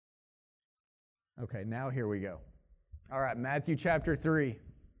Okay, now here we go. All right, Matthew chapter 3.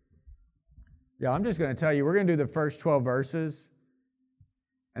 Yeah, I'm just going to tell you, we're going to do the first 12 verses,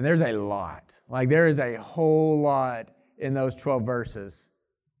 and there's a lot. Like, there is a whole lot in those 12 verses.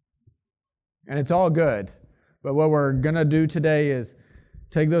 And it's all good. But what we're going to do today is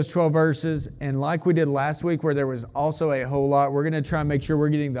take those 12 verses, and like we did last week where there was also a whole lot, we're going to try and make sure we're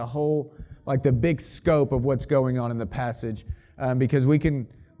getting the whole, like the big scope of what's going on in the passage, because we can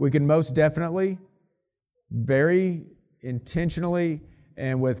most definitely, very intentionally,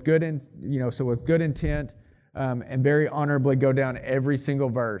 and with good, with good intent, and very honorably go down every single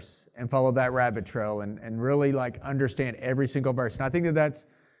verse and follow that rabbit trail and really like understand every single verse. And I think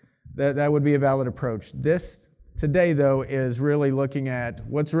that would be a valid approach. This today, though, is really looking at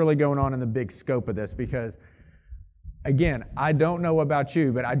what's really going on in the big scope of this, because, again, I don't know about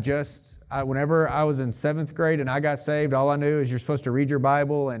you, but whenever I was in 7th grade and I got saved, all I knew is you're supposed to read your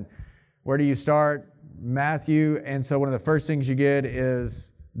Bible, and where do you start? Matthew. And so one of the first things you get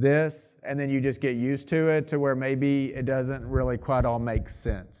is this, and then you just get used to it to where maybe it doesn't really quite all make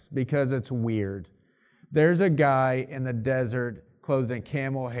sense because it's weird. There's a guy in the desert clothed in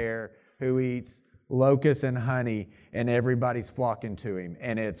camel hair who eats locusts and honey, and everybody's flocking to him,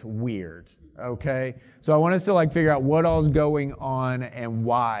 and it's weird, okay? So I want us to figure out what all's going on and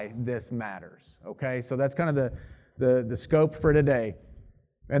why this matters, okay? So that's kind of the scope for today.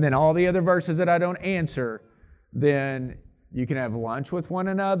 And then all the other verses that I don't answer, then you can have lunch with one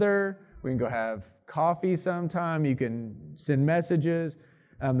another. We can go have coffee sometime. You can send messages.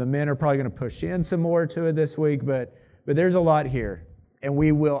 The men are probably going to push in some more to it this week, but there's a lot here. And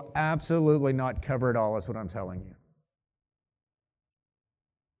we will absolutely not cover it all, is what I'm telling you.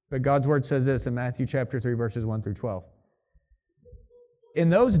 But God's Word says this in Matthew chapter 3, verses 1 through 12. In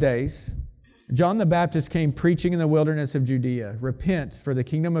those days, John the Baptist came preaching in the wilderness of Judea, "Repent, for the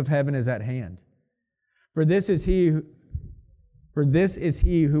kingdom of heaven is at hand. For this is he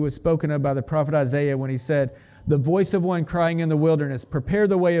who was spoken of by the prophet Isaiah when he said, 'The voice of one crying in the wilderness, prepare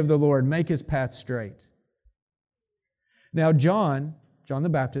the way of the Lord, make his path straight.' Now John the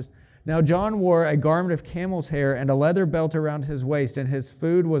Baptist, wore a garment of camel's hair and a leather belt around his waist, and his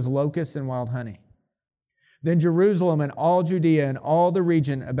food was locusts and wild honey. Then Jerusalem and all Judea and all the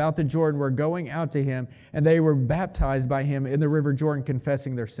region about the Jordan were going out to him, and they were baptized by him in the river Jordan,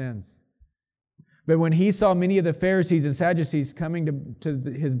 confessing their sins. But when he saw many of the Pharisees and Sadducees coming to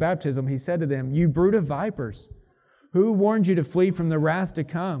his baptism, he said to them, 'You brood of vipers, who warned you to flee from the wrath to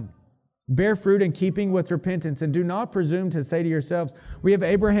come? Bear fruit in keeping with repentance, and do not presume to say to yourselves, we have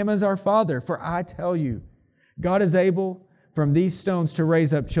Abraham as our father. For I tell you, God is able from these stones to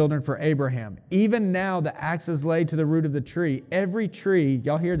raise up children for Abraham. Even now the axe is laid to the root of the tree. Every tree,"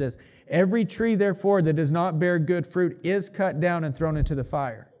 y'all hear this, "every tree therefore that does not bear good fruit is cut down and thrown into the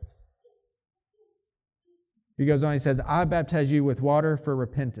fire." He goes on, he says, "I baptize you with water for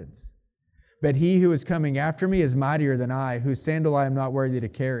repentance. But he who is coming after me is mightier than I, whose sandal I am not worthy to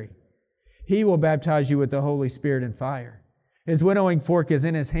carry. He will baptize you with the Holy Spirit and fire. His winnowing fork is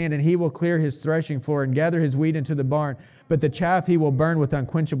in his hand, and he will clear his threshing floor and gather his wheat into the barn, but the chaff he will burn with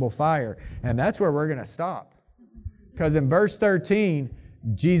unquenchable fire." And that's where we're going to stop. Because in verse 13,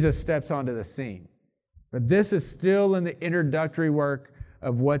 Jesus steps onto the scene. But this is still in the introductory work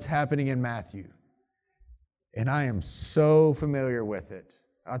of what's happening in Matthew. And I am so familiar with it.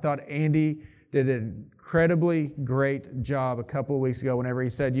 I thought Andy did an incredibly great job a couple of weeks ago whenever he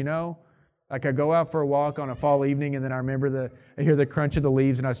said, I go out for a walk on a fall evening, and then I hear the crunch of the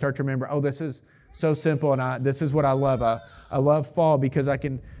leaves, and I start to remember, this is so simple, and this is what I love. I love fall because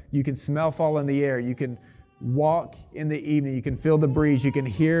you can smell fall in the air. You can walk in the evening. You can feel the breeze. You can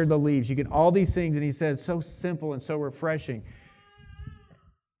hear the leaves. You can all these things, and he says, so simple and so refreshing.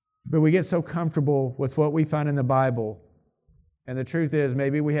 But we get so comfortable with what we find in the Bible, and the truth is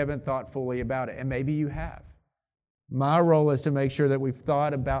maybe we haven't thought fully about it, and maybe you have. My role is to make sure that we've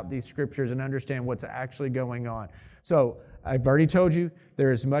thought about these scriptures and understand what's actually going on. So I've already told you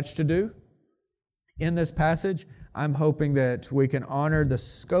there is much to do in this passage. I'm hoping that we can honor the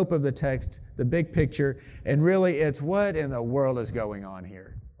scope of the text, the big picture, and really it's what in the world is going on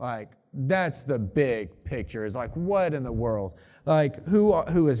here. That's the big picture. It's what in the world?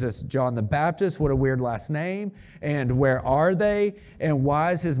 Who is this John the Baptist? What a weird last name. And where are they? And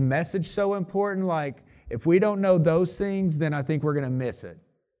why is his message so important? If we don't know those things, then I think we're going to miss it.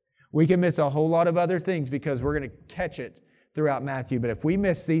 We can miss a whole lot of other things because we're going to catch it throughout Matthew. But if we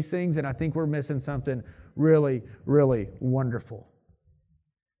miss these things, then I think we're missing something really, really wonderful.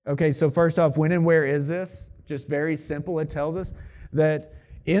 Okay, so first off, when and where is this? Just very simple. It tells us that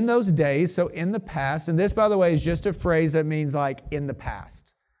in those days, so in the past, and this, by the way, is just a phrase that means in the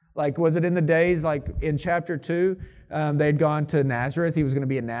past. Like, was it in the days, like in chapter 2, they'd gone to Nazareth. He was going to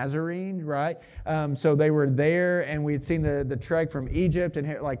be a Nazarene, right? So they were there, and we had seen the trek from Egypt.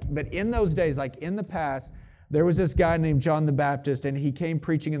 But in those days, like in the past, there was this guy named John the Baptist, and he came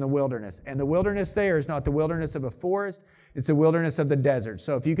preaching in the wilderness. And the wilderness there is not the wilderness of a forest, it's the wilderness of the desert.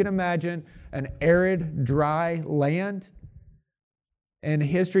 So if you can imagine an arid, dry land, and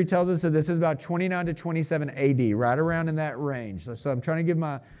history tells us that this is about 29 to 27 AD, right around in that range. So I'm trying to give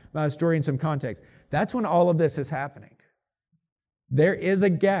my historian some context. That's when all of this is happening. There is a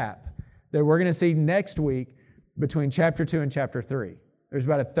gap that we're going to see next week between chapter 2 and chapter 3. There's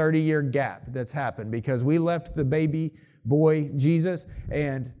about a 30-year gap that's happened because we left the baby boy Jesus,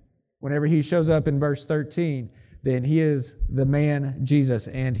 and whenever he shows up in verse 13, then he is the man Jesus,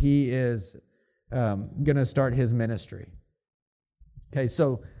 and he is going to start his ministry. Okay,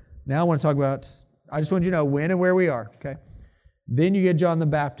 so now I want to talk about, I just want you to know when and where we are, okay? Then you get John the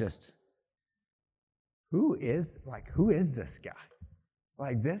Baptist. Who is this guy?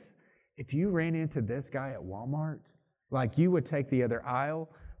 Like this, if you ran into this guy at Walmart, like you would take the other aisle,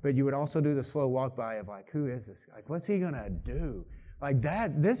 but you would also do the slow walk by of like, who is this? Like, what's he going to do? Like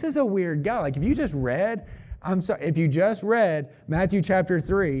that, this is a weird guy. Like if you just read Matthew chapter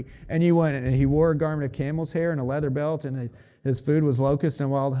 3 and you went and he wore a garment of camel's hair and a leather belt and his food was locust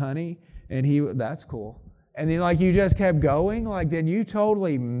and wild honey, and that's cool. And then like you just kept going, like then you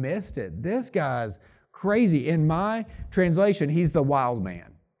totally missed it. This guy's crazy. In my translation, he's the wild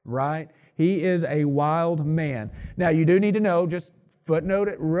man, right? He is a wild man. Now you do need to know, just footnote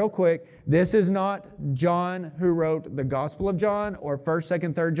it real quick, this is not John who wrote the Gospel of John or 1st,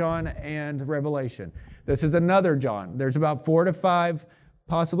 2nd, 3rd John and Revelation. This is another John. There's about 4 to 5,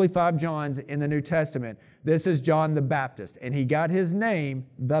 possibly 5 Johns in the New Testament. This is John the Baptist, and he got his name,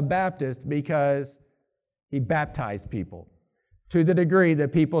 the Baptist, because he baptized people to the degree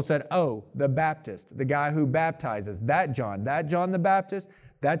that people said, oh, the Baptist, the guy who baptizes, that John the Baptist,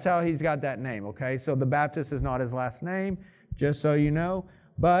 that's how he's got that name, okay? So the Baptist is not his last name, just so you know.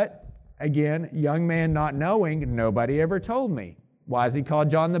 But, again, young man not knowing, nobody ever told me. Why is he called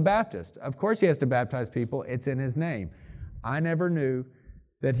John the Baptist? Of course he has to baptize people. It's in his name. I never knew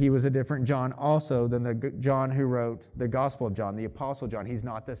that he was a different John also than the John who wrote the Gospel of John, the Apostle John. He's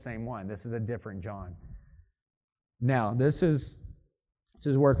not the same one. This is a different John. Now, this is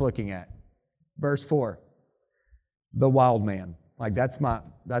worth looking at. Verse 4, the wild man. Like that's my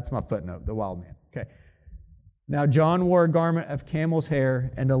footnote, the wild man. Okay. Now John wore a garment of camel's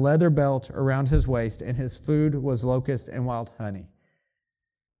hair and a leather belt around his waist, and his food was locust and wild honey.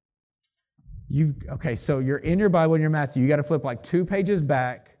 So you're in your Bible, in your Matthew, you got to flip like 2 pages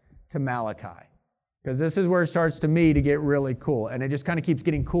back to Malachi, because this is where it starts to get really cool, and it just kind of keeps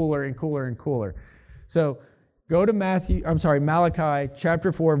getting cooler and cooler and cooler. So go to Malachi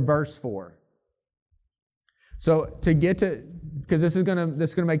chapter 4, verse 4. So to get to, because this is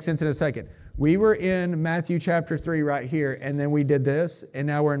gonna make sense in a second. We were in Matthew chapter 3 right here, and then we did this, and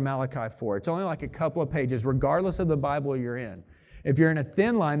now we're in Malachi 4. It's only like a couple of pages, regardless of the Bible you're in. If you're in a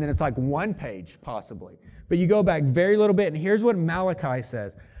thin line, then it's like 1 page, possibly. But you go back very little bit, and here's what Malachi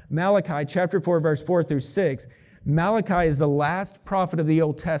says. Malachi chapter 4, verse 4 through 6. Malachi is the last prophet of the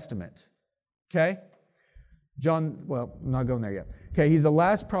Old Testament. Okay? I'm not going there yet. Okay, he's the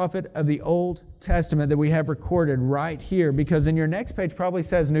last prophet of the Old Testament that we have recorded right here, because in your next page probably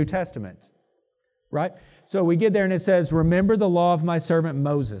says New Testament. Right? So we get there and it says, remember the law of my servant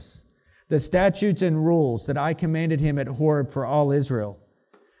Moses, the statutes and rules that I commanded him at Horeb for all Israel.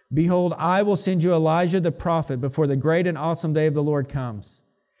 Behold, I will send you Elijah the prophet before the great and awesome day of the Lord comes.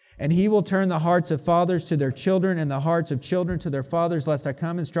 And he will turn the hearts of fathers to their children and the hearts of children to their fathers, lest I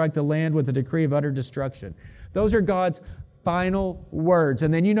come and strike the land with a decree of utter destruction. Those are God's final words.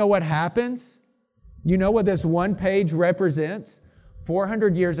 And then you know what happens? You know what this 1 page represents?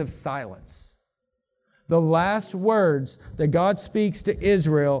 400 years of silence. The last words that God speaks to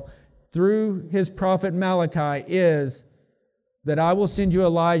Israel through his prophet Malachi is that I will send you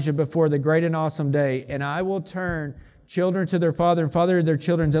Elijah before the great and awesome day, and I will turn children to their father and father to their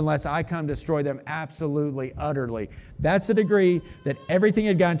children unless I come destroy them absolutely, utterly. That's the degree that everything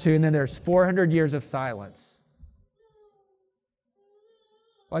had gotten to, and then there's 400 years of silence.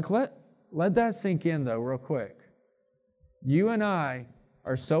 Like, let that sink in, though, real quick. You and I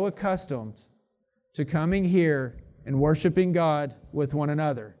are so accustomed to coming here and worshiping God with one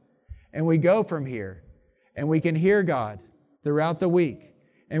another. And we go from here, and we can hear God throughout the week,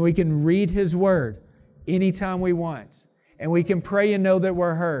 and we can read His Word anytime we want, and we can pray and know that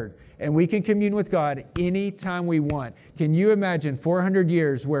we're heard, and we can commune with God anytime we want. Can you imagine 400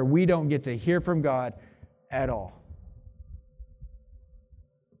 years where we don't get to hear from God at all?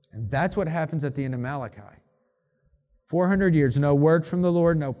 And that's what happens at the end of Malachi. 400 years, no word from the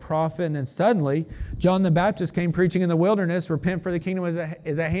Lord, no prophet. And then suddenly, John the Baptist came preaching in the wilderness, repent for the kingdom is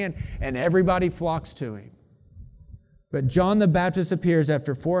at hand, and everybody flocks to him. But John the Baptist appears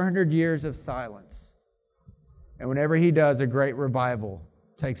after 400 years of silence. And whenever he does, a great revival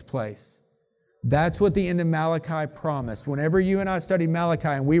takes place. That's what the end of Malachi promised. Whenever you and I studied Malachi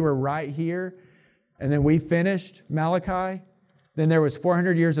and we were right here, and then we finished Malachi, then there was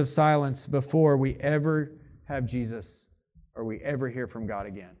 400 years of silence before we ever have Jesus or we ever hear from God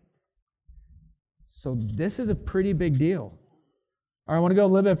again. So this is a pretty big deal. All right, I want to go a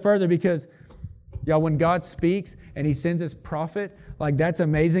little bit further because, y'all, when God speaks and He sends His prophet, like that's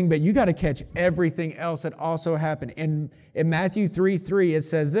amazing, but you got to catch everything else that also happened. In Matthew 3:3, it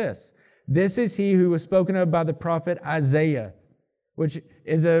says this, "This is He who was spoken of by the prophet Isaiah," which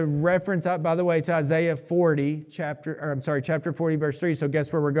is a reference, by the way, to Isaiah 40, chapter 40, verse 3. So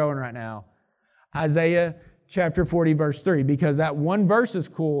guess where we're going right now? Isaiah chapter 40, verse 3, because that one verse is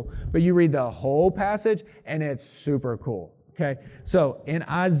cool, but you read the whole passage and it's super cool. Okay, so in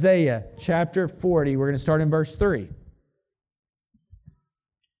Isaiah chapter 40, we're going to start in verse 3.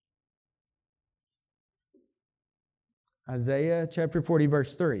 Isaiah chapter 40,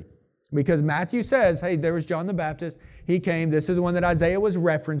 verse 3. Because Matthew says, hey, there was John the Baptist. He came. This is the one that Isaiah was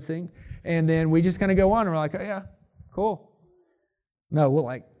referencing. And then we just kind of go on and we're like, oh, yeah, cool. No, well,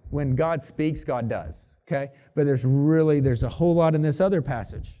 like when God speaks, God does. Okay? But there's a whole lot in this other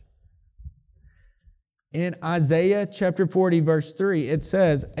passage. In Isaiah chapter 40, verse 3, it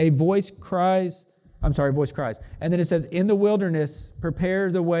says, a voice cries. And then it says, in the wilderness, prepare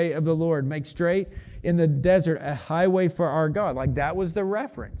the way of the Lord. Make straight in the desert a highway for our God. Like that was the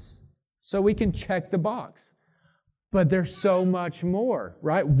reference. So we can check the box. But there's so much more,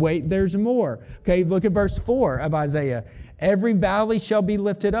 right? Wait, there's more. Okay, look at verse 4 of Isaiah. Every valley shall be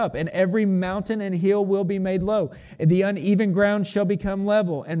lifted up, and every mountain and hill will be made low. And the uneven ground shall become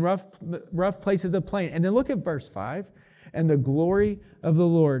level, and rough places a plain. And then look at verse 5. And the glory of the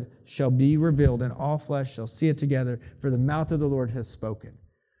Lord shall be revealed, and all flesh shall see it together, for the mouth of the Lord has spoken.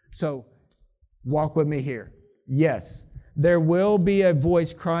 So, walk with me here. Yes, there will be a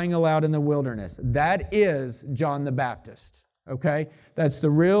voice crying aloud in the wilderness. That is John the Baptist. Okay? That's the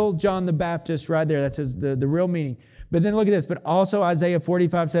real John the Baptist right there. That's the real meaning. But then look at this. But also Isaiah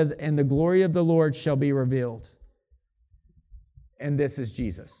 45 says, and the glory of the Lord shall be revealed. And this is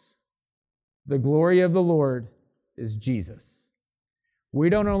Jesus. The glory of the Lord is Jesus. We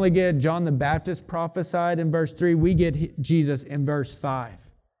don't only get John the Baptist prophesied in verse 3, we get Jesus in verse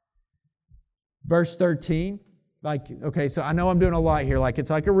 5. Verse 13, okay, so I know I'm doing a lot here. Like it's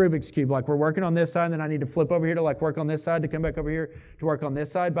like a Rubik's Cube. Like we're working on this side, and then I need to flip over here to like work on this side, to come back over here to work on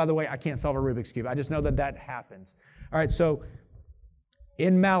this side. By the way, I can't solve a Rubik's Cube. I just know that happens. All right, so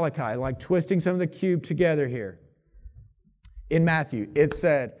in Malachi, like twisting some of the cube together here. In Matthew, it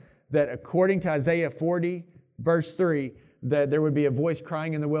said that according to Isaiah 40, verse 3, that there would be a voice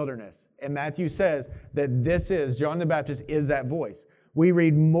crying in the wilderness. And Matthew says that this is, John the Baptist is that voice. We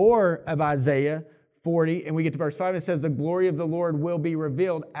read more of Isaiah 40, and we get to verse 5, it says the glory of the Lord will be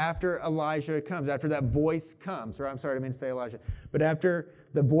revealed after Elijah comes, after that voice comes. Or I'm sorry, I didn't mean to say Elijah. But after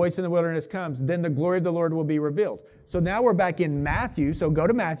the voice in the wilderness comes, then the glory of the Lord will be revealed. So now we're back in Matthew. So go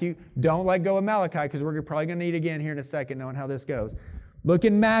to Matthew. Don't let go of Malachi, because we're probably going to need again here in a second, knowing how this goes. Look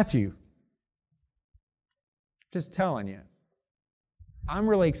in Matthew. Just telling you. I'm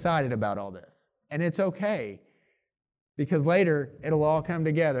really excited about all this. And it's okay. Because later, it'll all come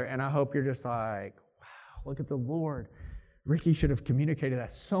together. And I hope you're just like, wow, look at the Lord. Ricky should have communicated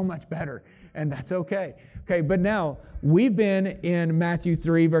that so much better. And that's okay. Okay, but now, we've been in Matthew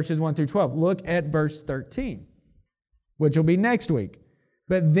 3, verses 1 through 12. Look at verse 13, which will be next week.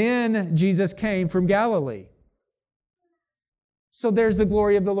 But then Jesus came from Galilee. So there's the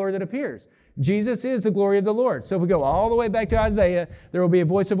glory of the Lord that appears. Jesus is the glory of the Lord. So if we go all the way back to Isaiah, there will be a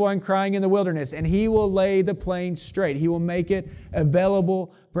voice of one crying in the wilderness, and He will lay the plain straight. He will make it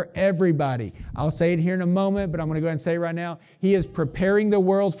available for everybody. I'll say it here in a moment, but I'm going to go ahead and say it right now. He is preparing the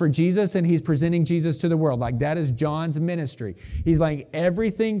world for Jesus, and He's presenting Jesus to the world. Like that is John's ministry. He's laying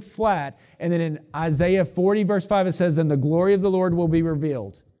everything flat. And then in Isaiah 40, verse 5, it says, and the glory of the Lord will be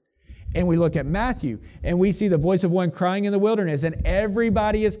revealed. And we look at Matthew, and we see the voice of one crying in the wilderness, and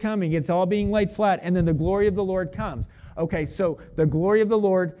everybody is coming. It's all being laid flat, and then the glory of the Lord comes. Okay, so the glory of the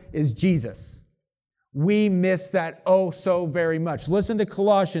Lord is Jesus. We miss that oh so very much. Listen to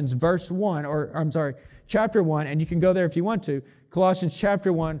Colossians chapter 1, and you can go there if you want to. Colossians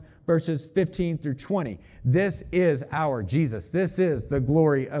chapter 1, verses 15 through 20. This is our Jesus. This is the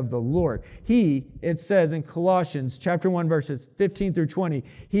glory of the Lord. He, it says in Colossians chapter 1, verses 15 through 20,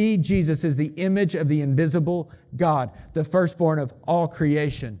 He, Jesus, is the image of the invisible God, the firstborn of all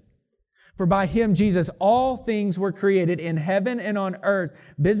creation. For by Him, Jesus, all things were created in heaven and on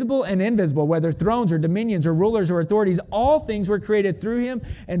earth, visible and invisible, whether thrones or dominions or rulers or authorities. All things were created through Him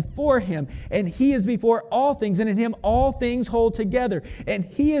and for Him. And He is before all things, and in Him all things hold together. And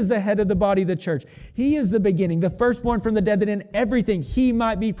He is the head of the body of the church. He is the beginning, the firstborn from the dead, that in everything He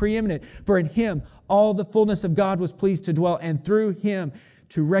might be preeminent. For in Him all the fullness of God was pleased to dwell, and through Him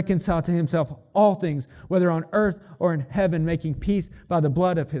to reconcile to Himself all things, whether on earth or in heaven, making peace by the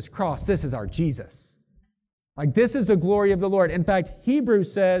blood of His cross. This is our Jesus. Like, this is the glory of the Lord. In fact,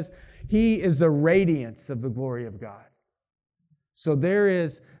 Hebrews says He is the radiance of the glory of God. So there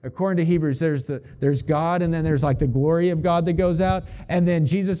is, according to Hebrews, there's God, and then there's like the glory of God that goes out, and then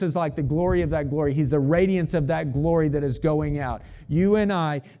Jesus is like the glory of that glory. He's the radiance of that glory that is going out. You and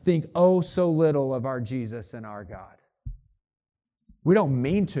I think oh so little of our Jesus and our God. We don't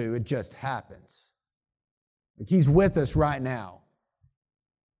mean to, it just happens. Like, He's with us right now.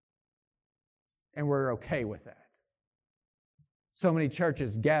 And we're okay with that. So many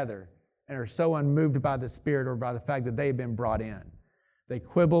churches gather and are so unmoved by the Spirit or by the fact that they've been brought in. They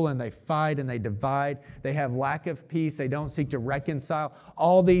quibble and they fight and they divide. They have lack of peace. They don't seek to reconcile.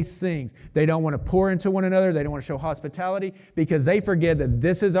 All these things. They don't want to pour into one another. They don't want to show hospitality because they forget that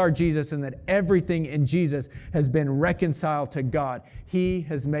this is our Jesus and that everything in Jesus has been reconciled to God. He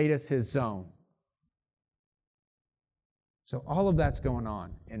has made us His own. So all of that's going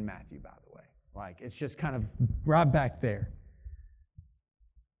on in Matthew, by the way. Like, it's just kind of right back there.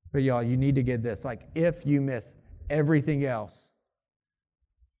 But y'all, you need to get this. Like, if you miss everything else,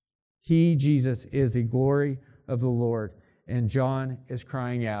 He, Jesus, is the glory of the Lord. And John is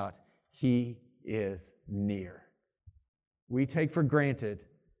crying out, He is near. We take for granted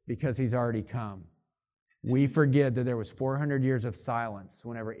because He's already come. We forget that there was 400 years of silence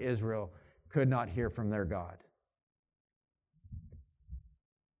whenever Israel could not hear from their God.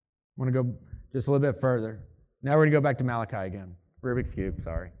 I want to go just a little bit further. Now we're going to go back to Malachi again. Rubik's Cube,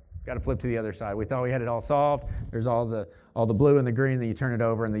 sorry. Got to flip to the other side. We thought we had it all solved. There's all the blue and the green, then you turn it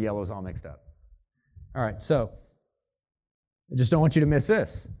over and the yellow is all mixed up. All right, so I just don't want you to miss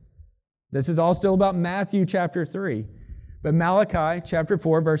this. This is all still about Matthew chapter 3. But Malachi chapter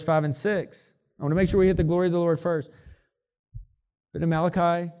 4, verse 5 and 6. I want to make sure we hit the glory of the Lord first. But in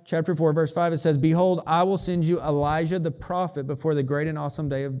Malachi chapter 4, verse 5, it says, Behold, I will send you Elijah the prophet before the great and awesome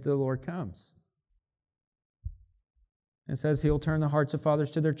day of the Lord comes. It says He'll turn the hearts of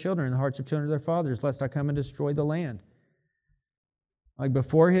fathers to their children and the hearts of children to their fathers, lest I come and destroy the land. Like,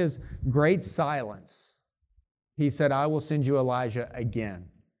 before His great silence, He said, I will send you Elijah again.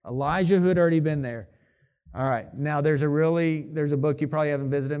 Elijah who had already been there. All right, now there's a book you probably haven't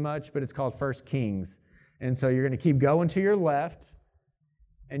visited much, but it's called 1 Kings. And so you're going to keep going to your left,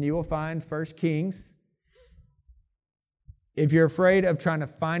 and you will find 1 Kings. If you're afraid of trying to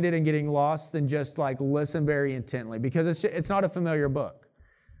find it and getting lost, then just listen very intently, because it's not a familiar book.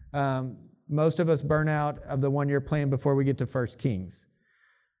 Most of us burn out of the one-year plan before we get to 1 Kings.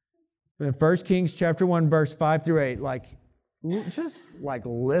 But in 1 Kings chapter 1, verse 5 through 8,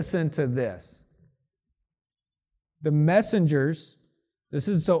 listen to this. The messengers, this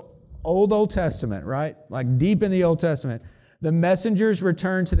is so Old Testament, right? Like deep in the Old Testament. The messengers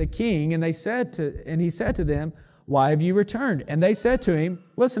returned to the king, and he said to them, Why have you returned? And they said to him,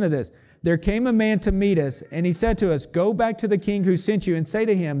 listen to this. There came a man to meet us, and he said to us, Go back to the king who sent you and say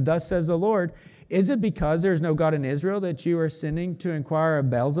to him, Thus says the Lord, Is it because there is no God in Israel that you are sending to inquire of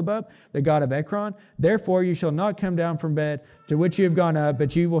Beelzebub, the god of Ekron? Therefore you shall not come down from bed to which you have gone up,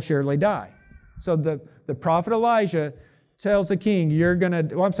 but you will surely die. So the prophet Elijah tells the king,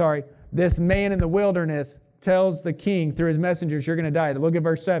 this man in the wilderness tells the king through his messengers, you're going to die. Look at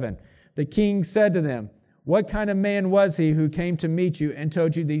verse 7. The king said to them, What kind of man was he who came to meet you and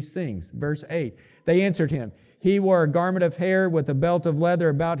told you these things? Verse 8. They answered him, He wore a garment of hair with a belt of leather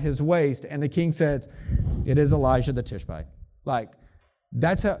about his waist. And the king said, It is Elijah the Tishbite.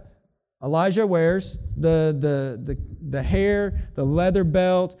 That's how Elijah wears the hair, the leather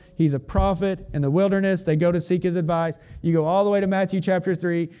belt. He's a prophet in the wilderness. They go to seek his advice. You go all the way to Matthew chapter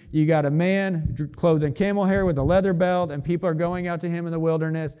 3. You got a man clothed in camel hair with a leather belt, and people are going out to him in the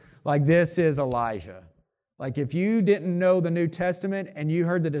wilderness. This is Elijah. If you didn't know the New Testament and you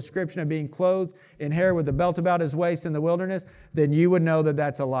heard the description of being clothed in hair with the belt about his waist in the wilderness, then you would know that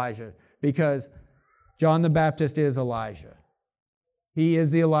that's Elijah, because John the Baptist is Elijah. He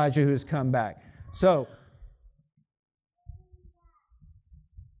is the Elijah who's come back. So,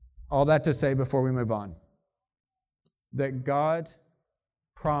 All that to say before we move on, that God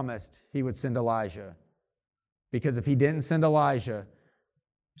promised He would send Elijah. Because if He didn't send Elijah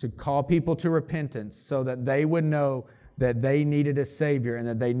to call people to repentance so that they would know that they needed a Savior and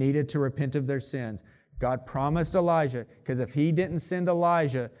that they needed to repent of their sins, God promised Elijah, because if He didn't send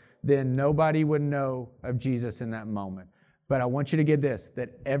Elijah, then nobody would know of Jesus in that moment. But I want you to get this,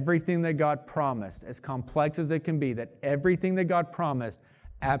 that everything that God promised, as complex as it can be, that everything that God promised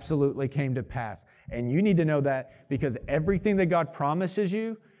absolutely came to pass. And you need to know that, because everything that God promises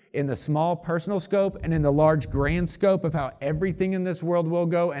you, in the small personal scope and in the large grand scope of how everything in this world will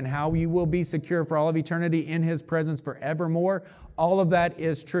go and how you will be secure for all of eternity in His presence forevermore, all of that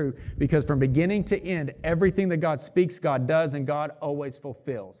is true. Because from beginning to end, everything that God speaks, God does, and God always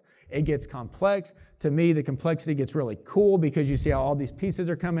fulfills. It gets complex. To me, the complexity gets really cool because you see how all these pieces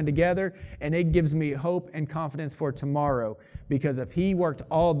are coming together, and it gives me hope and confidence for tomorrow. Because if He worked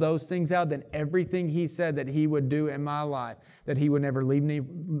all those things out, then everything He said that He would do in my life, that He would never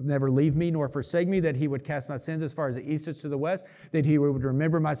leave me nor forsake me, that He would cast my sins as far as the east is to the west, that He would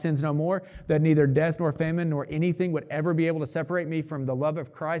remember my sins no more, that neither death nor famine nor anything would ever be able to separate me from the love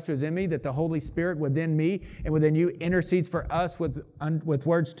of Christ who is in me, that the Holy Spirit within me and within you intercedes for us with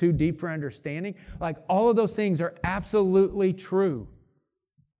words too deep for understanding. Like, all of those things are absolutely true.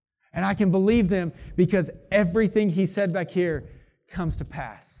 And I can believe them because everything He said back here comes to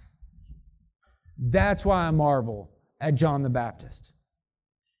pass. That's why I marvel at John the Baptist.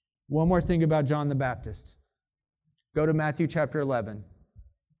 One more thing about John the Baptist. Go to Matthew chapter 11.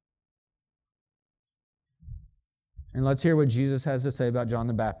 And let's hear what Jesus has to say about John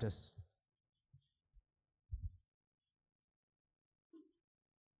the Baptist.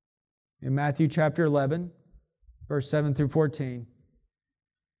 In Matthew chapter 11, verse 7 through 14,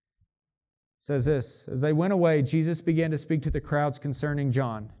 says this: As they went away, Jesus began to speak to the crowds concerning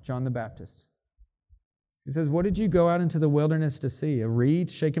John the Baptist. He says, "What did you go out into the wilderness to see? A reed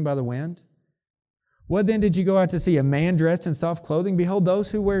shaken by the wind? What then did you go out to see? A man dressed in soft clothing? Behold,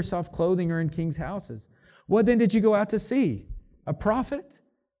 those who wear soft clothing are in kings' houses. What then did you go out to see? A prophet?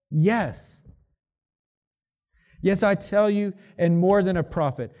 Yes. Yes, I tell you, and more than a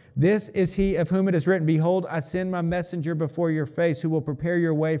prophet. This is he of whom it is written, Behold, I send my messenger before your face, who will prepare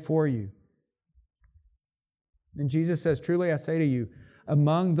your way for you." And Jesus says, "Truly I say to you,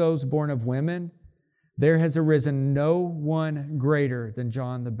 among those born of women, there has arisen no one greater than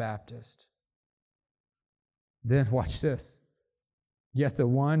John the Baptist." Then watch this. "Yet the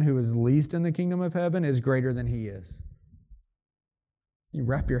one who is least in the kingdom of heaven is greater than he is." You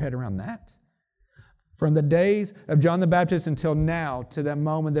wrap your head around that? From the days of John the Baptist until now, to that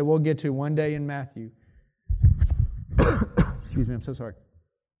moment that we'll get to one day in Matthew. Excuse me, I'm so sorry.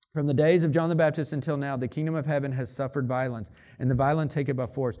 From the days of John the Baptist until now, the kingdom of heaven has suffered violence, and the violent take it by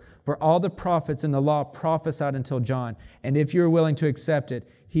force. For all the prophets in the law prophesied until John, and if you are willing to accept it,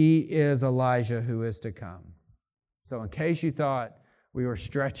 he is Elijah who is to come. So in case you thought we were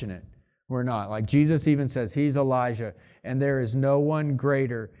stretching it, we're not. Like Jesus even says, he's Elijah, and there is no one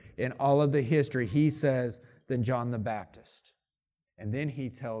greater in all of the history, he says, than John the Baptist. And then he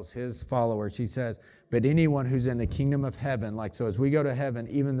tells his followers, he says, but anyone who's in the kingdom of heaven, like so as we go to heaven,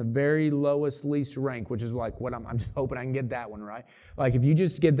 even the very lowest, least rank, which is like what I'm just hoping I can get that one right. Like if you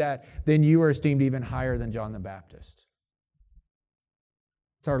just get that, then you are esteemed even higher than John the Baptist.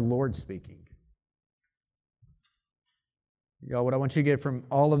 It's our Lord speaking. Y'all, what I want you to get from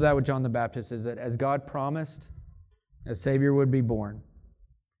all of that with John the Baptist is that as God promised, a Savior would be born.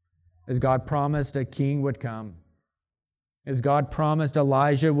 As God promised, a king would come. As God promised,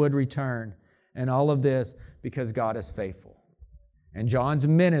 Elijah would return. And all of this because God is faithful. And John's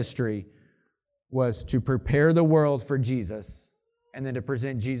ministry was to prepare the world for Jesus and then to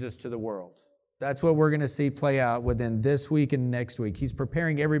present Jesus to the world. That's what we're going to see play out within this week and next week. He's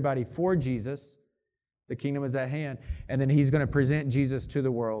preparing everybody for Jesus. The kingdom is at hand. And then he's going to present Jesus to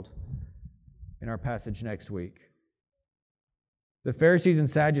the world in our passage next week. The Pharisees and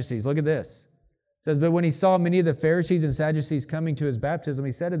Sadducees, look at this. It says, but when he saw many of the Pharisees and Sadducees coming to his baptism,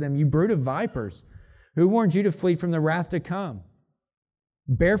 he said to them, you brood of vipers, who warned you to flee from the wrath to come?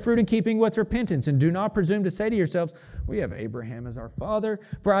 Bear fruit in keeping with repentance, and do not presume to say to yourselves, we have Abraham as our father.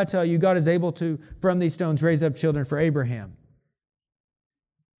 For I tell you, God is able to, from these stones, raise up children for Abraham.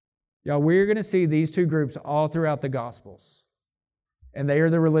 Y'all, we're going to see these two groups all throughout the Gospels. And they are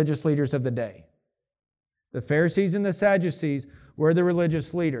the religious leaders of the day. The Pharisees and the Sadducees were the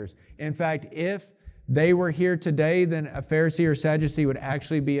religious leaders. In fact, if they were here today, then a Pharisee or Sadducee would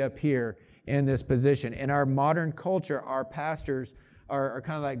actually be up here in this position. In our modern culture, our pastors are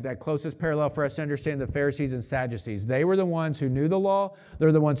kind of like that closest parallel for us to understand the Pharisees and Sadducees. They were the ones who knew the law.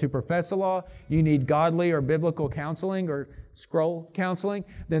 They're the ones who profess the law. You need godly or biblical counseling or scroll counseling.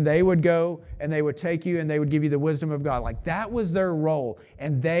 Then they would go and they would take you and they would give you the wisdom of God. Like that was their role.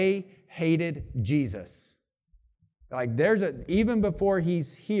 And they hated Jesus. Like even before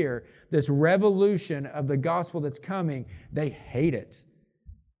he's here, this revolution of the gospel that's coming, they hate it.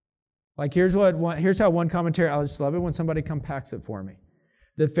 Like here's how one commentary, I just love it when somebody compacts it for me.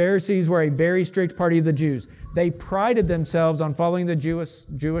 The Pharisees were a very strict party of the Jews. They prided themselves on following the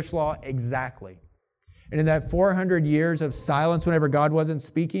Jewish law exactly. And in that 400 years of silence whenever God wasn't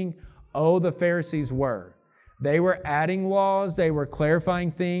speaking, the Pharisees were. They were adding laws, they were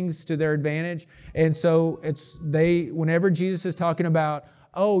clarifying things to their advantage. And so whenever Jesus is talking about,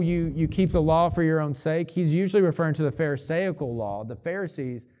 you keep the law for your own sake, he's usually referring to the Pharisaical law, the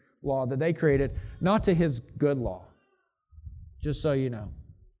Pharisees' law that they created, not to his good law. Just so you know.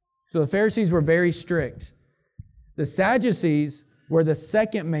 So the Pharisees were very strict. The Sadducees were the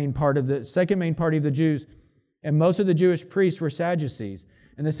second main party of the Jews, and most of the Jewish priests were Sadducees.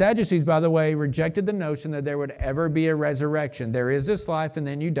 And the Sadducees, by the way, rejected the notion that there would ever be a resurrection. There is this life and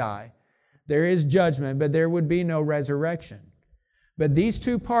then you die. There is judgment, but there would be no resurrection. But these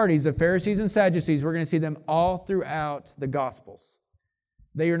two parties, the Pharisees and Sadducees, we're going to see them all throughout the Gospels.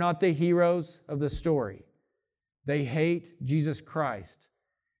 They are not the heroes of the story. They hate Jesus Christ,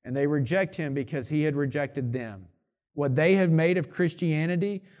 and they reject Him because He had rejected them. What they had made of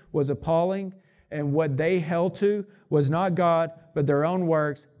Christianity was appalling, and what they held to was not God, but their own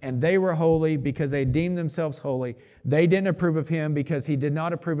works, and they were holy because they deemed themselves holy. They didn't approve of Him because He did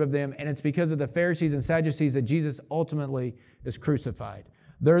not approve of them, and it's because of the Pharisees and Sadducees that Jesus ultimately is crucified.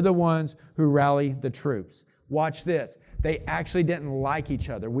 They're the ones who rally the troops. Watch this. They actually didn't like each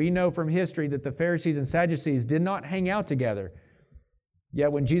other. We know from history that the Pharisees and Sadducees did not hang out together.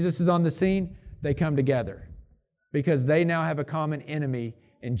 Yet when Jesus is on the scene, they come together because they now have a common enemy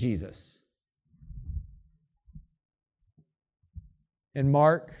in Jesus. In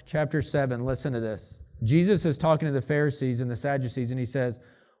Mark chapter 7, listen to this. Jesus is talking to the Pharisees and the Sadducees, and He says,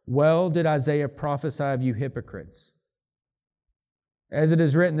 "Well did Isaiah prophesy of you hypocrites. As it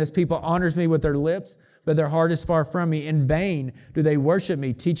is written, this people honors me with their lips, but their heart is far from me. In vain do they worship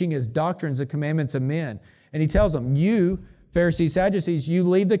me, teaching as doctrines the commandments of men." And He tells them, you, Pharisees, Sadducees, you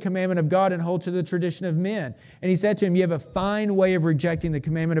leave the commandment of God and hold to the tradition of men. And He said to him, you have a fine way of rejecting the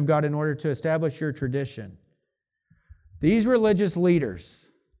commandment of God in order to establish your tradition. These religious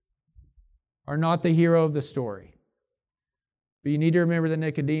leaders are not the hero of the story. But you need to remember that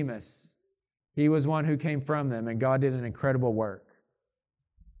Nicodemus, he was one who came from them, and God did an incredible work.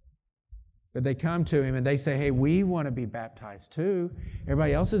 But they come to Him and they say, hey, we want to be baptized too.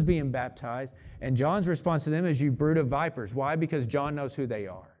 Everybody else is being baptized. And John's response to them is, you brood of vipers. Why? Because John knows who they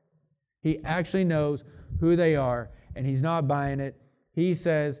are. He actually knows who they are, and he's not buying it. He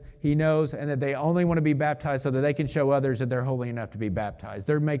says he knows, and that they only want to be baptized so that they can show others that they're holy enough to be baptized.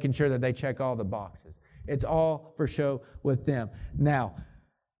 They're making sure that they check all the boxes. It's all for show with them. Now,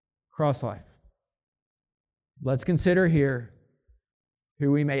 Cross Life. Let's consider here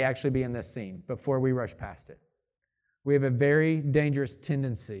who we may actually be in this scene before we rush past it. We have a very dangerous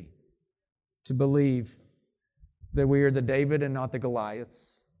tendency to believe that we are the David and not the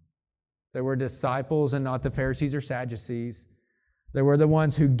Goliaths, that we're disciples and not the Pharisees or Sadducees, that we're the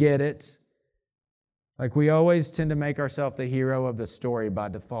ones who get it. Like we always tend to make ourselves the hero of the story by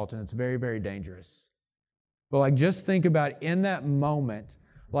default, and it's very, very dangerous. But like just think about in that moment,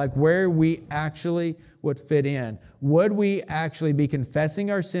 like where we actually would fit in. Would we actually be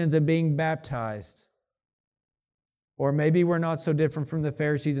confessing our sins and being baptized? Or maybe we're not so different from the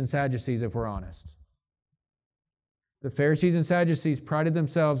Pharisees and Sadducees if we're honest. The Pharisees and Sadducees prided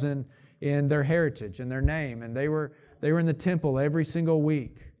themselves in their heritage and their name, and they were in the temple every single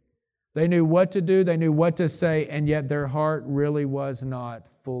week. They knew what to do, they knew what to say, and yet their heart really was not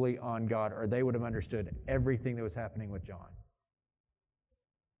fully on God, or they would have understood everything that was happening with John.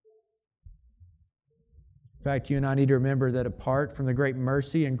 In fact, you and I need to remember that apart from the great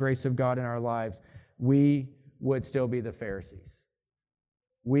mercy and grace of God in our lives, we would still be the Pharisees.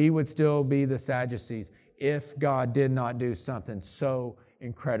 We would still be the Sadducees if God did not do something so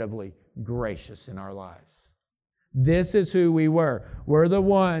incredibly gracious in our lives. This is who we were. We're the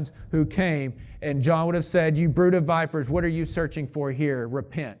ones who came, and John would have said, you brood of vipers, what are you searching for here?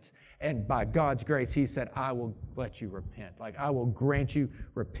 Repent. And by God's grace, He said, I will let you repent. Like I will grant you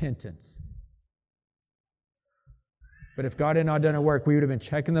repentance. But if God had not done a work, we would have been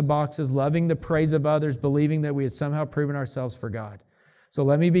checking the boxes, loving the praise of others, believing that we had somehow proven ourselves for God. So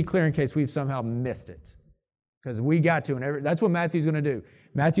let me be clear in case we've somehow missed it. Because we got to, and that's what Matthew's going to do.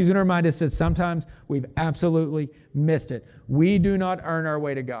 Matthew's going to remind us that sometimes we've absolutely missed it. We do not earn our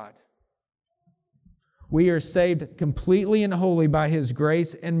way to God. We are saved completely and wholly by His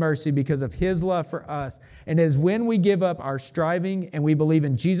grace and mercy because of His love for us. And it is when we give up our striving and we believe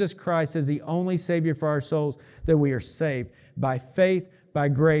in Jesus Christ as the only Savior for our souls that we are saved. By faith, by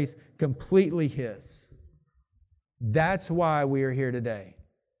grace, completely His. That's why we are here today.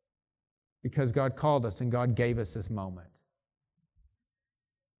 Because God called us and God gave us this moment.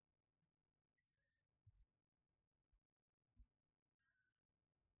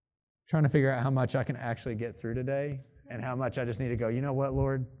 Trying to figure out how much I can actually get through today and how much I just need to go, you know what,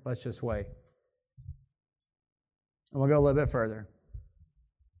 Lord, let's just wait. And we'll go a little bit further.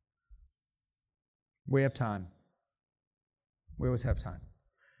 We have time. We always have time.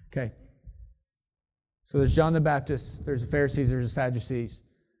 Okay. So there's John the Baptist, there's the Pharisees, there's the Sadducees.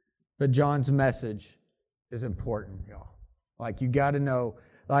 But John's message is important, y'all. Like, you got to know,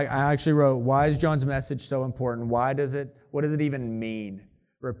 like I actually wrote, why is John's message so important? What does it even mean?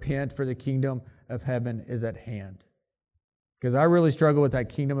 Repent, for the kingdom of heaven is at hand. Because I really struggle with that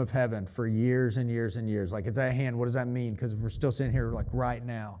kingdom of heaven for years and years and years. Like, it's at hand. What does that mean? Because we're still sitting here like right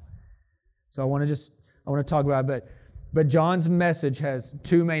now. So I want to talk about it. But John's message has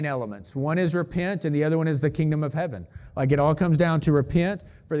two main elements. One is repent, and the other one is the kingdom of heaven. Like, it all comes down to repent,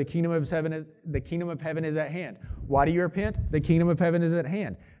 for the kingdom of heaven is at hand. Why do you repent? The kingdom of heaven is at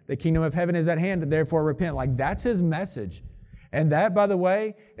hand. The kingdom of heaven is at hand, and therefore repent. Like, that's his message. And that, by the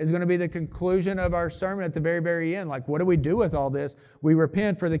way, is going to be the conclusion of our sermon at the very, very end. Like, what do we do with all this? We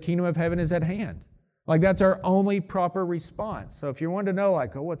repent, for the kingdom of heaven is at hand. Like, that's our only proper response. So if you want to know,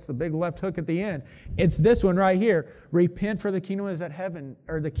 like, oh, what's the big left hook at the end? It's this one right here. Repent, for the kingdom is at heaven,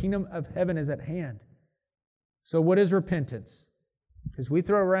 or the kingdom of heaven is at hand. So what is repentance? Because we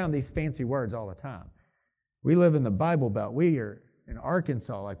throw around these fancy words all the time. We live in the Bible Belt. We are in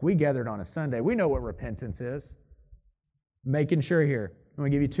Arkansas. Like, we gathered on a Sunday. We know what repentance is. Making sure here. I'm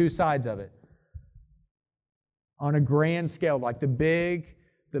going to give you two sides of it. On a grand scale, like the big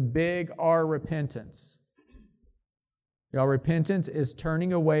R repentance. Y'all, repentance is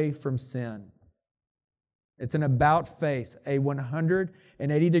turning away from sin. It's an about face, a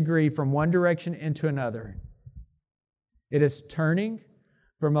 180 degree from one direction into another. It is turning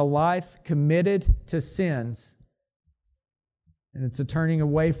from a life committed to sins, and it's a turning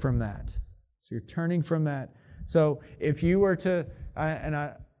away from that. So you're turning from that. So if you were to,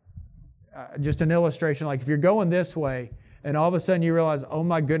 just an illustration, like if you're going this way, and all of a sudden you realize, oh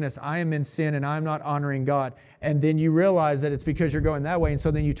my goodness, I am in sin and I'm not honoring God. And then you realize that it's because you're going that way. And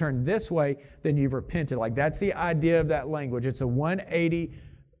so then you turn this way, then you've repented. Like, that's the idea of that language. It's a 180,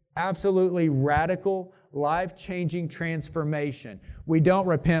 absolutely radical, life-changing transformation. We don't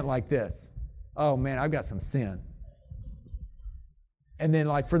repent like this. Oh man, I've got some sin. And then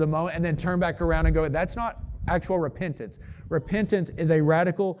like for the moment, and then turn back around and go, that's not actual repentance. Repentance is a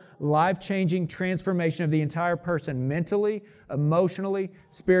radical, life-changing transformation of the entire person, mentally, emotionally,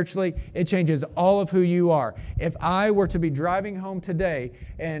 spiritually. It changes all of who you are. If I were to be driving home today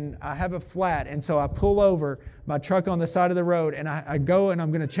and I have a flat, and so I pull over my truck on the side of the road and I go and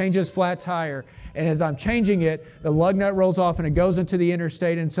I'm going to change this flat tire, and as I'm changing it, the lug nut rolls off and it goes into the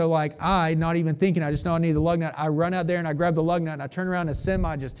interstate, and so like I, not even thinking, I just know I need the lug nut, I run out there and I grab the lug nut and I turn around and a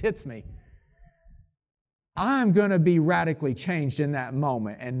semi just hits me. I'm going to be radically changed in that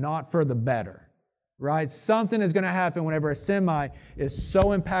moment, and not for the better, right? Something is going to happen whenever a semi is so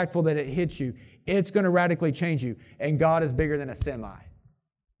impactful that it hits you. It's going to radically change you, and God is bigger than a semi.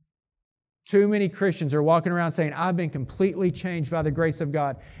 Too many Christians are walking around saying, I've been completely changed by the grace of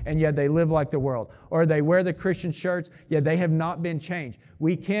God, and yet they live like the world. Or they wear the Christian shirts, yet they have not been changed.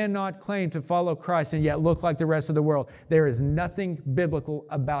 We cannot claim to follow Christ and yet look like the rest of the world. There is nothing biblical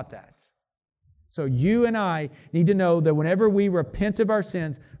about that. So you and I need to know that whenever we repent of our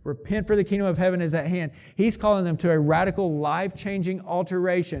sins, repent, for the kingdom of heaven is at hand, He's calling them to a radical, life-changing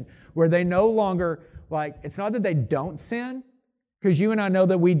alteration where they no longer, like, it's not that they don't sin, because you and I know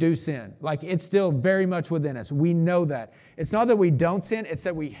that we do sin. Like, it's still very much within us. We know that. It's not that we don't sin, it's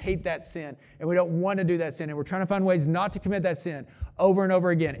that we hate that sin and we don't want to do that sin, and we're trying to find ways not to commit that sin over and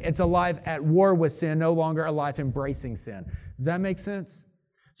over again. It's a life at war with sin, no longer a life embracing sin. Does that make sense?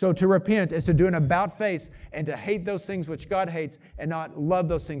 So to repent is to do an about face and to hate those things which God hates and not love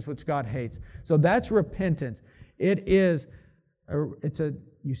those things which God hates. So that's repentance. You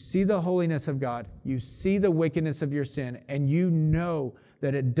see the holiness of God, you see the wickedness of your sin, and you know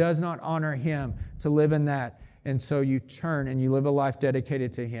that it does not honor Him to live in that. And so you turn and you live a life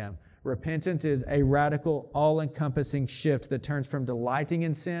dedicated to Him. Repentance is a radical, all-encompassing shift that turns from delighting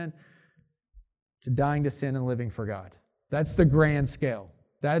in sin to dying to sin and living for God. That's the grand scale.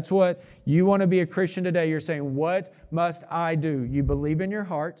 That's what you want to be a Christian today. You're saying, what must I do? You believe in your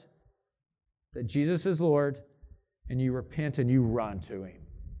heart that Jesus is Lord, and you repent and you run to Him.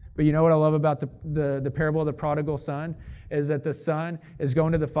 But you know what I love about the parable of the prodigal son is that the son is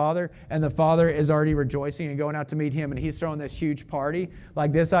going to the father, and the father is already rejoicing and going out to meet him, and he's throwing this huge party.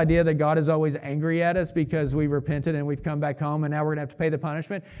 Like this idea that God is always angry at us because we've repented and we've come back home and now we're going to have to pay the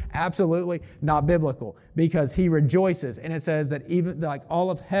punishment. Absolutely not biblical, because He rejoices. And it says that even like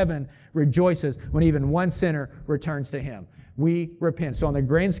all of heaven rejoices when even one sinner returns to Him. We repent. So on the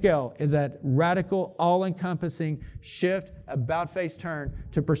grand scale is that radical, all-encompassing shift, about-face turn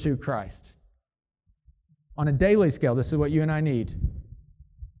to pursue Christ. On a daily scale, this is what you and I need.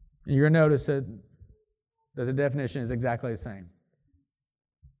 And you're going to notice that the definition is exactly the same.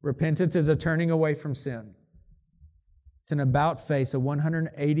 Repentance is a turning away from sin. It's an about-face, a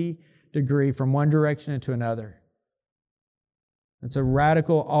 180 degree from one direction into another. It's a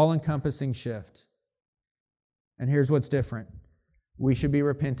radical, all-encompassing shift. And here's what's different. We should be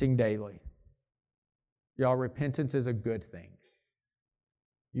repenting daily. Y'all, repentance is a good thing.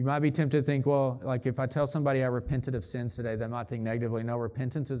 You might be tempted to think, well, like if I tell somebody I repented of sins today, they might think negatively. No,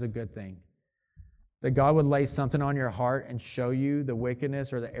 repentance is a good thing. That God would lay something on your heart and show you the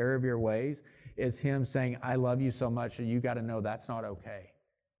wickedness or the error of your ways is Him saying, I love you so much that you got to know that's not okay.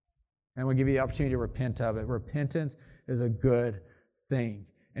 And we'll give you the opportunity to repent of it. Repentance is a good thing.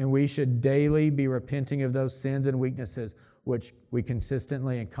 And we should daily be repenting of those sins and weaknesses which we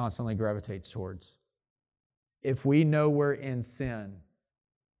consistently and constantly gravitate towards. If we know we're in sin,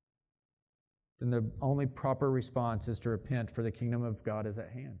 then the only proper response is to repent, for the kingdom of God is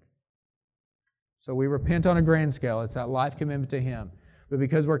at hand. So we repent on a grand scale. It's that life commitment to Him. But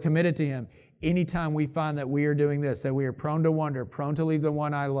because we're committed to Him, anytime we find that we are doing this, that we are prone to wander, prone to leave the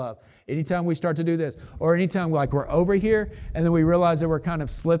one I love, anytime we start to do this, or anytime like we're over here and then we realize that we're kind of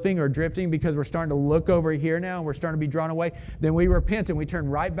slipping or drifting because we're starting to look over here now and we're starting to be drawn away, then we repent and we turn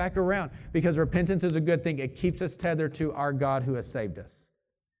right back around, because repentance is a good thing. It keeps us tethered to our God who has saved us.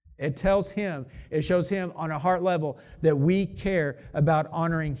 It tells Him, it shows Him on a heart level that we care about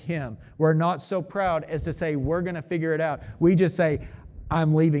honoring Him. We're not so proud as to say we're going to figure it out. We just say,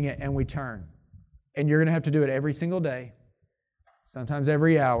 I'm leaving it, and we turn. And you're going to have to do it every single day, sometimes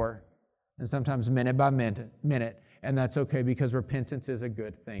every hour, and sometimes minute by minute. And that's okay, because repentance is a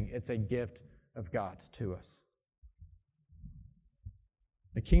good thing. It's a gift of God to us.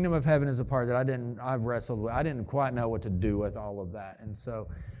 The kingdom of heaven is a part that I've wrestled with. I didn't quite know what to do with all of that. And so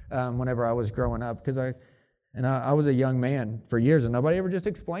whenever I was growing up, because I was a young man for years and nobody ever just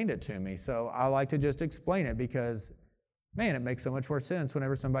explained it to me. So I like to just explain it, because, man, it makes so much more sense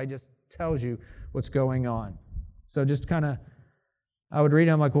whenever somebody just tells you what's going on. So just kind of, I would read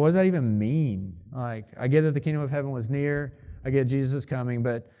it, I'm like, well, what does that even mean? Like, I get that the kingdom of heaven was near. I get Jesus is coming,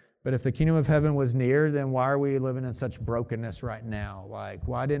 but if the kingdom of heaven was near, then why are we living in such brokenness right now? Like,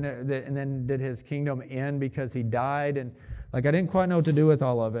 why didn't it, and then did His kingdom end because He died? And like, I didn't quite know what to do with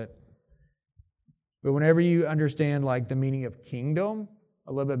all of it. But whenever you understand like the meaning of kingdom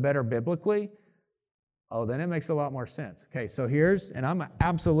a little bit better biblically, then it makes a lot more sense. Okay, so and I'm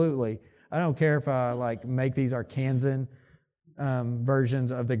absolutely, I don't care if I like make these Arkansan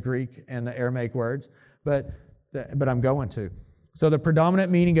versions of the Greek and the Aramaic words, but I'm going to. So the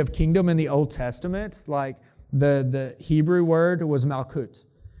predominant meaning of kingdom in the Old Testament, like the Hebrew word was malkut,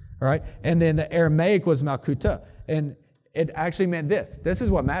 all right? And then the Aramaic was malkuta. And it actually meant this. This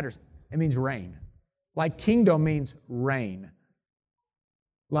is what matters. It means rain. Like kingdom means rain.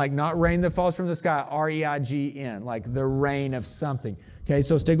 Like not rain that falls from the sky, R-E-I-G-N, like the rain of something. Okay,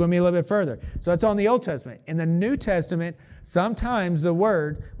 so stick with me a little bit further. So that's on the Old Testament. In the New Testament, sometimes the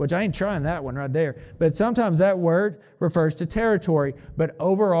word, which I ain't trying that one right there, but sometimes that word refers to territory. But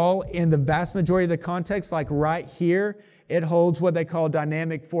overall, in the vast majority of the context, like right here, it holds what they call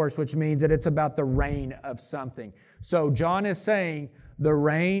dynamic force, which means that it's about the reign of something. So John is saying the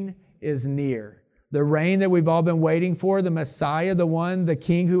reign is near. The reign that we've all been waiting for, the Messiah, the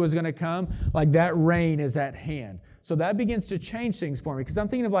King who was going to come, like that reign is at hand. So that begins to change things for me, because I'm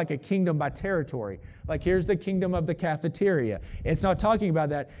thinking of like a kingdom by territory. Like here's the kingdom of the cafeteria. It's not talking about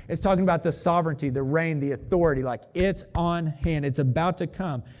that. It's talking about the sovereignty, the reign, the authority. Like it's on hand. It's about to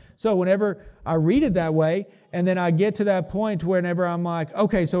come. So whenever I read it that way, and then I get to that point whenever I'm like,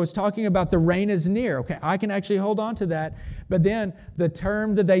 okay, so it's talking about the reign is near. Okay, I can actually hold on to that. But then the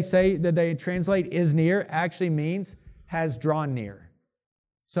term that they say, that they translate is near, actually means has drawn near.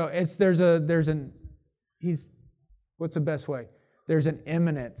 So what's the best way? There's an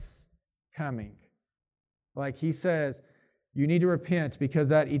imminence coming. Like he says, You need to repent because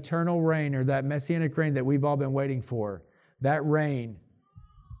that eternal reign or that messianic reign that we've all been waiting for, that reign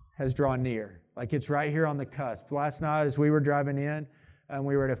has drawn near. Like it's right here on the cusp. Last night as we were driving in,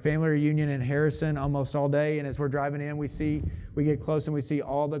 we were at a family reunion in Harrison almost all day, and as we're driving in, we get close and we see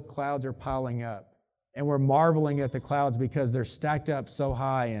all the clouds are piling up. And we're marveling at the clouds because they're stacked up so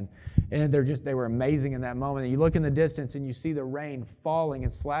high, and they were amazing in that moment. And you look in the distance and you see the rain falling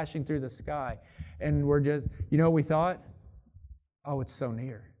and slashing through the sky. And we're just, you know what we thought? Oh, it's so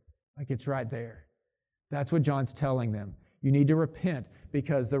near. Like it's right there. That's what John's telling them. You need to repent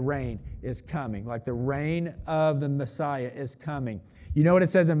because the rain is coming. Like the reign of the Messiah is coming. You know what it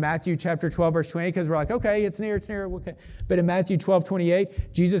says in Matthew chapter 12, verse 28? Because we're like, okay, it's near. Okay. But in Matthew 12,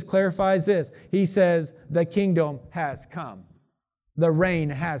 28, Jesus clarifies this. He says, the kingdom has come. The reign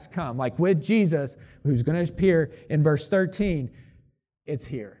has come. Like with Jesus, who's going to appear in verse 13, it's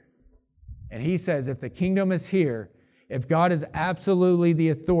here. And he says, if the kingdom is here, if God is absolutely the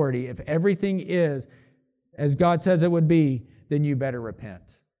authority, if everything is as God says it would be, then you better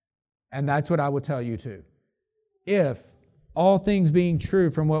repent. And that's what I would tell you too. If all things being true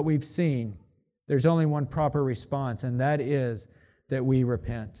from what we've seen, there's only one proper response, and that is that we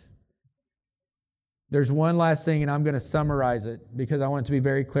repent. There's one last thing, and I'm going to summarize it because I want it to be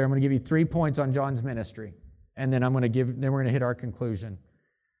very clear. I'm going to give you 3 points on John's ministry, and then we're going to hit our conclusion.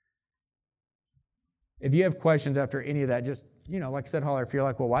 If you have questions after any of that, just, like I said, holler. If you're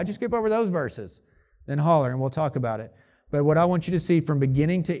like, well, why'd you skip over those verses? Then holler, and we'll talk about it. But what I want you to see from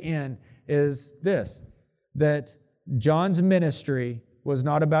beginning to end is this, that John's ministry was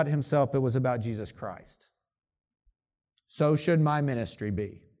not about himself, it was about Jesus Christ. So should my ministry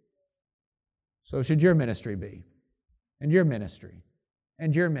be. So should your ministry be. And your ministry.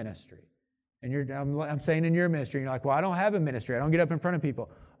 And your ministry. And I'm saying in your ministry, you're like, well, I don't have a ministry. I don't get up in front of people.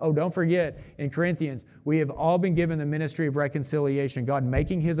 Oh, don't forget, in Corinthians, we have all been given the ministry of reconciliation, God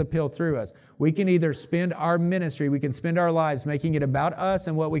making His appeal through us. We can either spend our ministry, we can spend our lives making it about us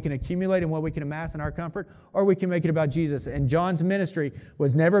and what we can accumulate and what we can amass in our comfort, or we can make it about Jesus. And John's ministry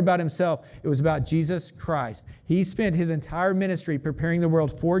was never about himself. It was about Jesus Christ. He spent his entire ministry preparing the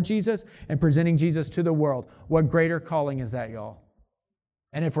world for Jesus and presenting Jesus to the world. What greater calling is that, y'all?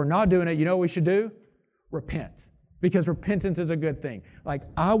 And if we're not doing it, you know what we should do? Repent. Because repentance is a good thing. Like,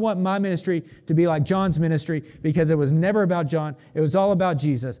 I want my ministry to be like John's ministry because it was never about John. It was all about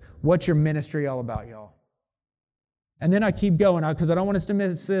Jesus. What's your ministry all about, y'all? And then I keep going because I don't want us to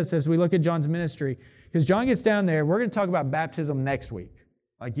miss this as we look at John's ministry. Because John gets down there, we're going to talk about baptism next week.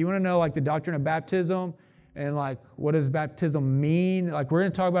 Like, you want to know like the doctrine of baptism and like what does baptism mean? Like, we're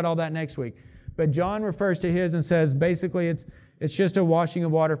going to talk about all that next week. But John refers to his and says basically it's just a washing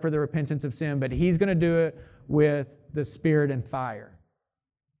of water for the repentance of sin, but he's going to do it with the Spirit and fire.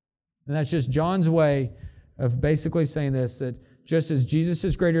 And that's just John's way of basically saying this, that just as Jesus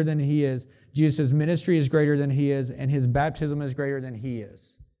is greater than he is, Jesus' ministry is greater than he is, and his baptism is greater than he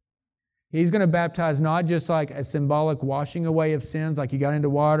is. He's going to baptize not just like a symbolic washing away of sins, like you got into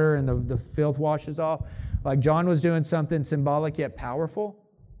water and the filth washes off. Like John was doing something symbolic yet powerful.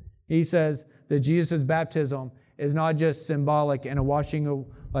 He says that Jesus' baptism is not just symbolic and a washing of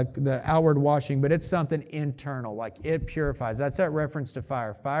like the outward washing, but it's something internal, like it purifies. That's that reference to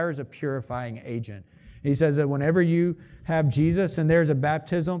fire. Fire is a purifying agent. He says that whenever you have Jesus and there's a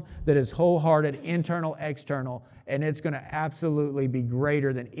baptism that is wholehearted, internal, external, and it's going to absolutely be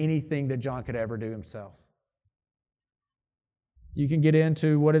greater than anything that John could ever do himself. You can get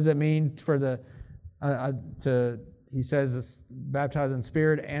into what does it mean for he says it's baptized in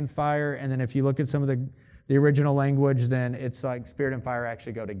spirit and fire, and then if you look at some of the original language, then it's like spirit and fire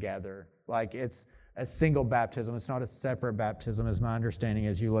actually go together. Like it's a single baptism. It's not a separate baptism, is my understanding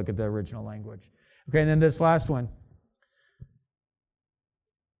as you look at the original language. Okay, and then this last one.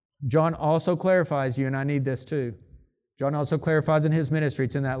 John also clarifies, you and I need this too. John also clarifies in his ministry,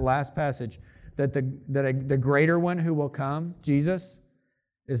 it's in that last passage, that the greater one who will come, Jesus,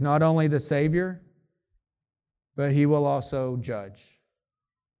 is not only the Savior, but He will also judge.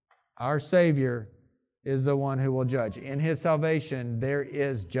 Our Savior is the one who will judge. In His salvation, there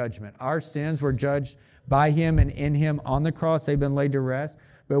is judgment. Our sins were judged by Him and in Him on the cross. They've been laid to rest.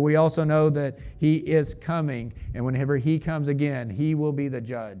 But we also know that He is coming, and whenever He comes again, He will be the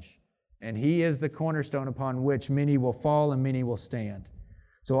judge. And He is the cornerstone upon which many will fall and many will stand.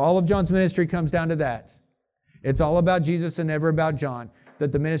 So all of John's ministry comes down to that. It's all about Jesus and never about John.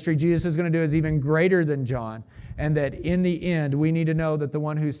 That the ministry Jesus is going to do is even greater than John. And that in the end, we need to know that the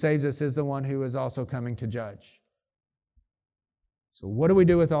one who saves us is the one who is also coming to judge. So what do we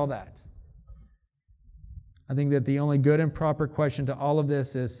do with all that? I think that the only good and proper question to all of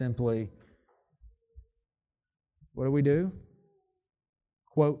this is simply, what do?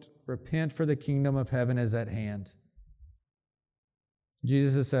 Quote, repent, for the kingdom of heaven is at hand.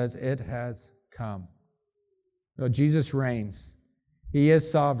 Jesus says, it has come. No, Jesus reigns. He is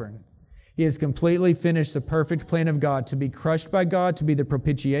sovereign. He has completely finished the perfect plan of God to be crushed by God, to be the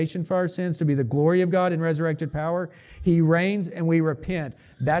propitiation for our sins, to be the glory of God in resurrected power. He reigns and we repent.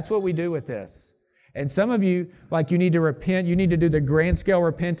 That's what we do with this. And some of you, like, you need to repent. You need to do the grand scale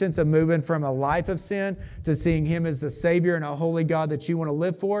repentance of moving from a life of sin to seeing Him as the Savior and a holy God that you want to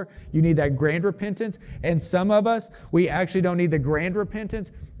live for. You need that grand repentance. And some of us, we actually don't need the grand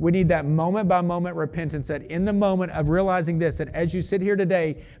repentance. We need that moment by moment repentance, that in the moment of realizing this, that as you sit here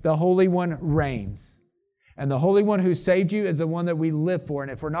today, the Holy One reigns. And the Holy One who saved you is the one that we live for.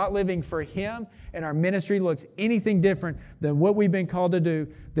 And if we're not living for Him and our ministry looks anything different than what we've been called to do,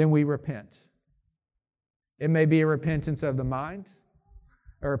 then we repent. It may be a repentance of the mind,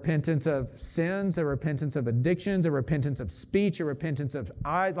 a repentance of sins, a repentance of addictions, a repentance of speech, a repentance of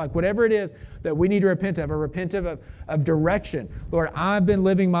eyes, like whatever it is that we need to repent of, a repentance of direction. Lord, I've been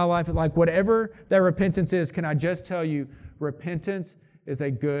living my life like whatever that repentance is, can I just tell you, repentance is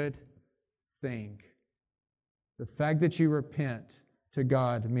a good thing. The fact that you repent to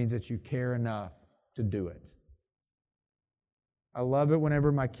God means that you care enough to do it. I love it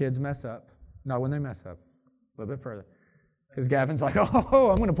whenever my kids mess up. Not when they mess up. A little bit further. Because Gavin's like, oh,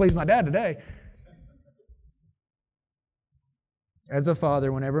 I'm going to please my dad today. As a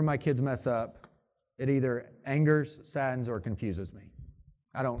father, whenever my kids mess up, it either angers, saddens, or confuses me.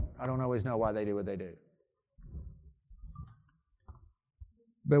 I don't always know why they do what they do.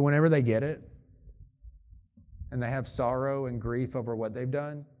 But whenever they get it, and they have sorrow and grief over what they've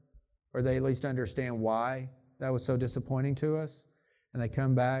done, or they at least understand why that was so disappointing to us, and they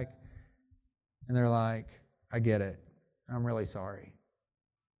come back, and they're like, I get it. I'm really sorry.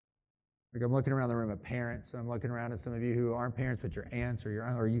 Like, I'm looking around the room at parents. I'm looking around at some of you who aren't parents, but your aunts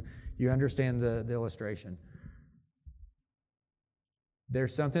or you understand the illustration.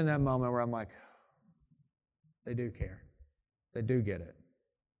 There's something in that moment where I'm like, they do care. They do get it.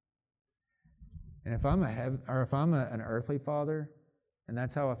 And if I'm an earthly father, and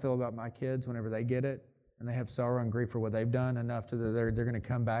that's how I feel about my kids whenever they get it, and they have sorrow and grief for what they've done enough to they're going to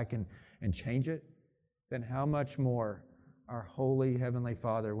come back and change it, then how much more our holy Heavenly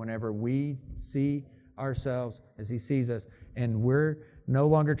Father, whenever we see ourselves as He sees us, and we're no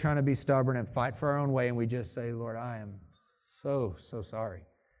longer trying to be stubborn and fight for our own way, and we just say, Lord, I am so sorry.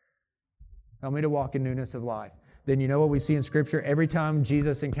 Help me to walk in newness of life. Then you know what we see in Scripture? Every time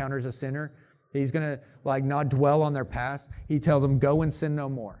Jesus encounters a sinner, He's going to not dwell on their past. He tells them, go and sin no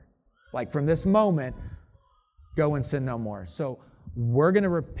more. Like, from this moment, go and sin no more. So we're going to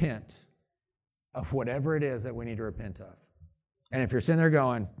repent of whatever it is that we need to repent of. And if you're sitting there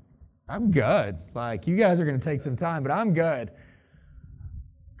going, I'm good. Like, you guys are going to take some time, but I'm good.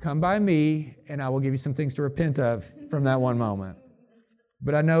 Come by me, and I will give you some things to repent of from that one moment.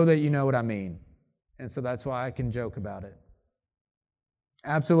 But I know that you know what I mean. And so that's why I can joke about it.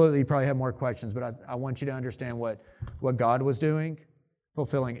 Absolutely, you probably have more questions, but I want you to understand what God was doing,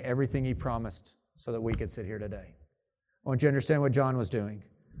 fulfilling everything He promised so that we could sit here today. I want you to understand what John was doing,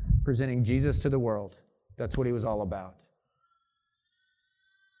 presenting Jesus to the world. That's what he was all about.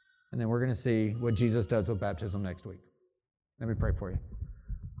 And then we're going to see what Jesus does with baptism next week. Let me pray for you.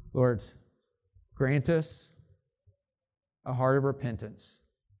 Lord, grant us a heart of repentance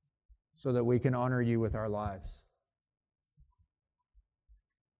so that we can honor You with our lives.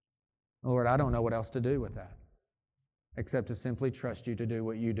 Lord, I don't know what else to do with that except to simply trust You to do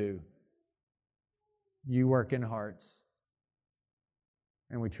what You do. You work in hearts,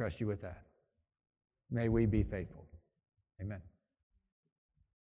 and we trust You with that. May we be faithful. Amen.